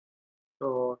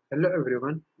So hello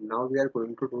everyone. Now we are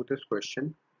going to do this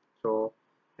question. So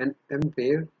an M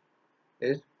wave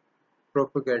is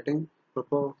propagating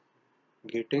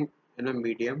in a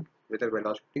medium with a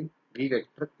velocity v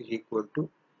vector is equal to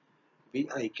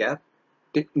vi cap.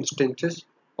 The instances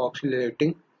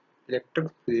oscillating electric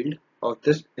field of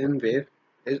this M wave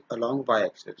is along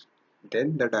y-axis.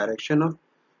 Then the direction of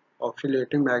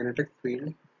oscillating magnetic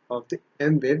field of the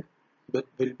M wave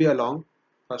will be along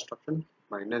first option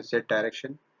minus z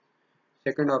direction,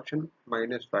 second option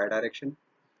minus y direction,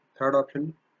 third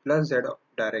option plus z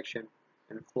direction,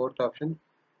 and fourth option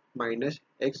minus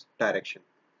x direction.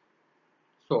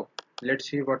 So let's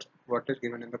see what is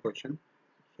given in the question.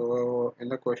 So in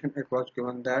the question it was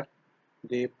given that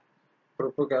the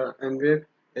propaganda wave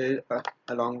is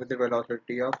along with the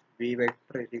velocity of v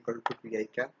vector is equal to pi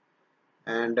cap,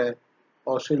 and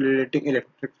oscillating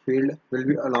electric field will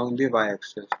be along the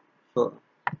y-axis. So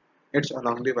it's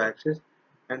along the y-axis,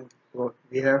 and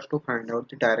we have to find out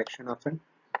the direction of an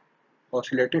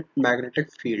oscillated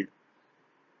magnetic field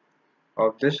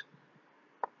of this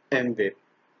M wave.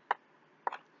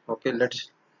 Okay,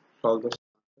 let's solve this.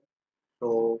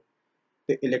 So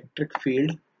the electric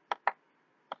field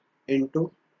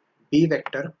into B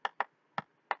vector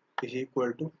is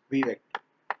equal to V vector.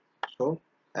 So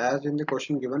as in the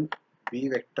question given, V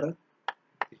vector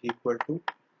is equal to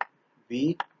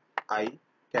V I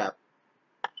cap.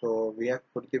 So we have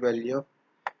put the value of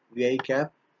V I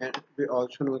cap, and we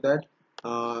also know that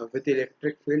with the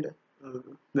electric field,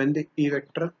 when the E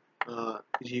vector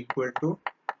is equal to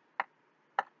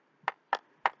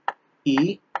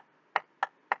E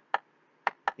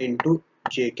into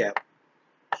J cap.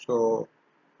 So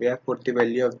we have put the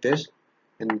value of this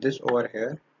and this over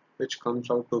here, which comes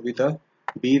out to be the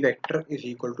B vector is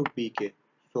equal to BK.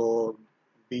 So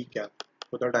B cap.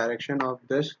 So the direction of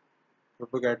this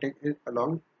propagating is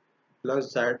along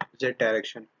plus z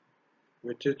direction,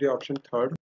 which is the option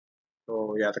third.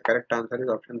 So yeah, the correct answer is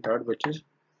option third, which is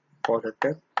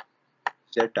positive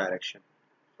z direction.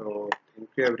 So thank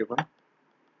you everyone.